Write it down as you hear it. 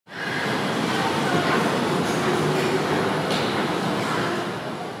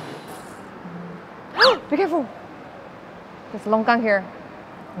Be careful! There's longkang here.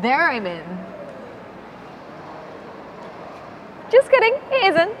 There I'm in. Just kidding,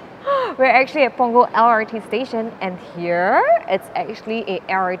 it isn't. We're actually at Punggol LRT Station, and here it's actually a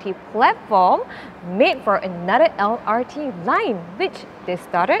LRT platform made for another LRT line, which they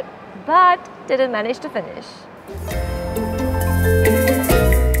started but didn't manage to finish.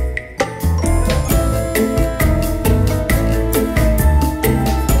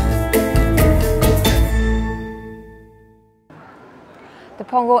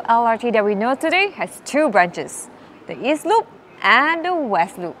 The Punggol LRT that we know today has two branches, the East Loop and the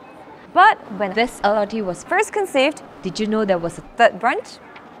West Loop. But when this LRT was first conceived, did you know there was a third branch?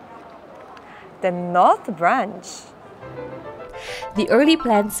 The North Branch. The early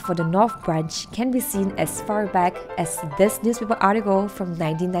plans for the North Branch can be seen as far back as this newspaper article from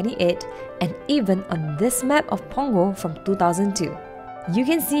 1998 and even on this map of Punggol from 2002. You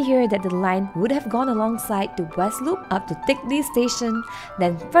can see here that the line would have gone alongside the West Loop up to Teck Lee Station,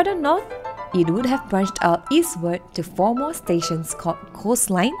 then further north, it would have branched out eastward to four more stations called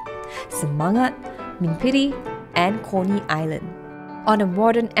Coastline, Semangat, Minpiri, and Coney Island. On a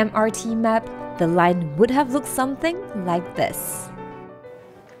modern MRT map, the line would have looked something like this.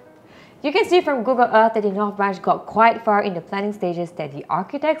 You can see from Google Earth that the North Branch got quite far in the planning stages that the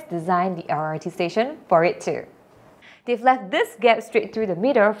architects designed the LRT station for it too. They've left this gap straight through the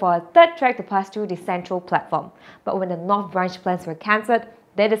middle for a third track to pass through the central platform. But when the North Branch plans were cancelled,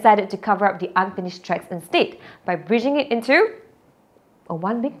 they decided to cover up the unfinished tracks instead by bridging it into a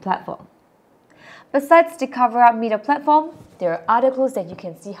one big platform. Besides the cover-up middle platform, there are other clues that you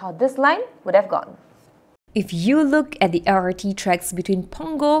can see how this line would have gone. If you look at the LRT tracks between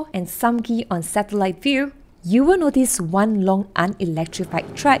Punggol and Samki on satellite view, you will notice one long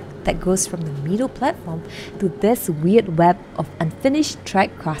unelectrified track that goes from the middle platform to this weird web of unfinished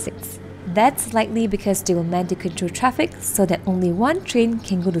track crossings. That's likely because they were meant to control traffic so that only one train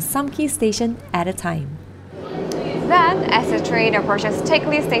can go to Samki station at a time. Then, as the train approaches Teck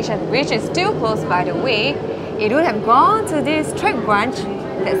Lee Station, which is still close by the way, it would have gone to this track branch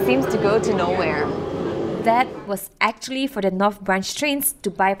that seems to go to nowhere. That was actually for the North Branch trains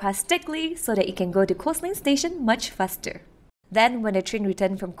to bypass Teck Lee so that it can go to Coastline Station much faster. Then, when the train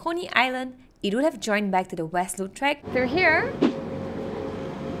returned from Coney Island, it would have joined back to the West Loop track through here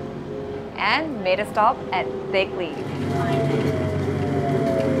and made a stop at Teck Lee.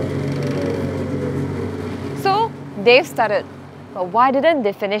 So, they've started, but why didn't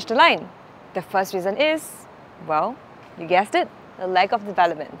they finish the line? The first reason is, well, you guessed it, the lack of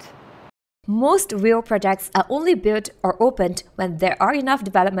development. Most rail projects are only built or opened when there are enough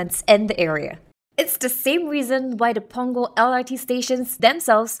developments in the area. It's the same reason why the Punggol LRT stations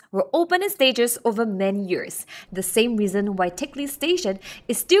themselves were open in stages over many years. The same reason why Teck Lee Station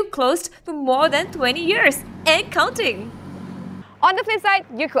is still closed for more than 20 years and counting. On the flip side,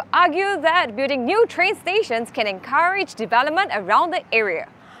 you could argue that building new train stations can encourage development around the area.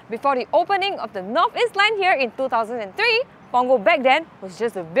 Before the opening of the North East Line here in 2003, Punggol back then was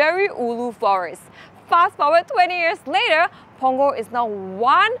just a very ulu forest. Fast forward 20 years later, Punggol is now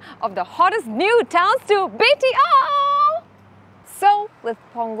one of the hottest new towns to BTO! So, with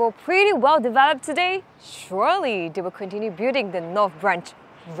Punggol pretty well developed today, surely they will continue building the North Branch,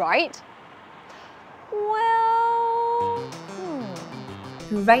 right? Well...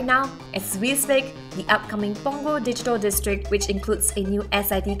 Right now, as we speak, the upcoming Punggol Digital District, which includes a new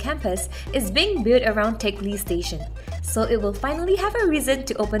SIT campus, is being built around Teck Lee Station, so it will finally have a reason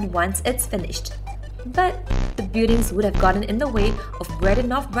to open once it's finished. But the buildings would have gotten in the way of where the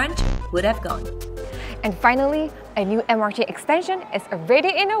North Branch would have gone. And finally, a new MRT extension is already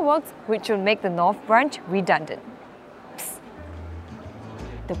in the works, which will make the North Branch redundant. Psst.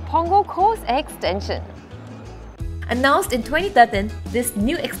 The Punggol Coast Extension. Announced in 2013, this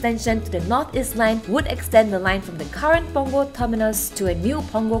new extension to the North East Line would extend the line from the current Punggol terminus to a new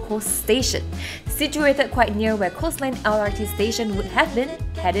Punggol Coast Station, situated quite near where Coastline LRT Station would have been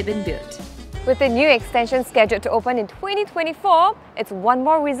had it been built. With the new extension scheduled to open in 2024, it's one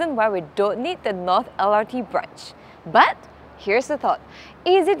more reason why we don't need the North LRT branch. But here's the thought,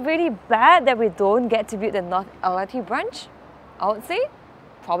 is it really bad that we don't get to build the North LRT branch? I would say,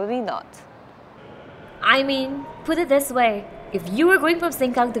 probably not. I mean, put it this way, if you were going from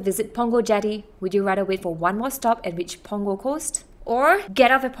Sengkang to visit Punggol Jetty, would you rather wait for one more stop and reach Punggol Coast? Or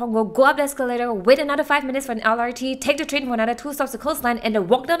get off at Punggol, go up the escalator, wait another 5 minutes for an LRT, take the train for another 2 stops to Coastline, and then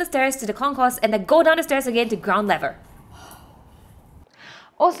walk down the stairs to the concourse and then go down the stairs again to ground level?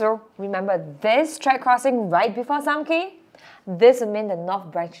 Also, remember this track crossing right before Samki? This would mean the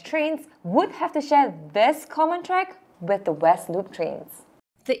North Branch trains would have to share this common track with the West Loop trains.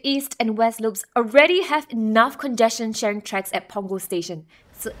 The east and west loops already have enough congestion sharing tracks at Punggol Station,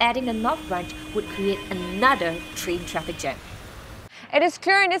 so adding the North Branch would create another train traffic jam. It is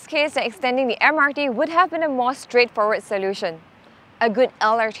clear in this case that extending the MRT would have been a more straightforward solution. A good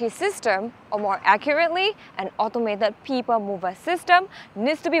LRT system, or more accurately, an automated people mover system,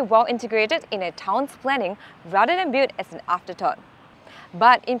 needs to be well integrated in a town's planning rather than viewed as an afterthought.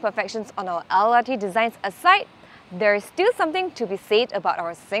 But imperfections on our LRT designs aside, there is still something to be said about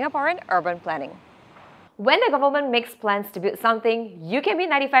our Singaporean urban planning. When the government makes plans to build something, you can be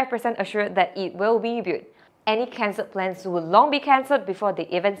 95% assured that it will be built. Any cancelled plans will long be cancelled before they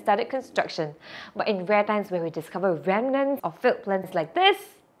even started construction. But in rare times where we discover remnants of failed plans like this,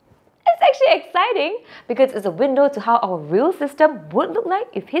 it's actually exciting because it's a window to how our real system would look like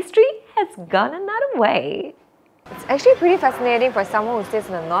if history has gone another way. It's actually pretty fascinating for someone who stays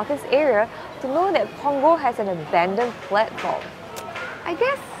in the northeast area to know that Punggol has an abandoned platform. I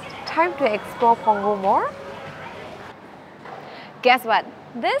guess time to explore Punggol more? Guess what?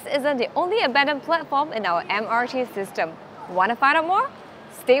 This isn't the only abandoned platform in our MRT system. Want to find out more?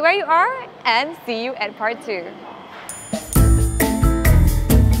 Stay where you are and see you at part 2.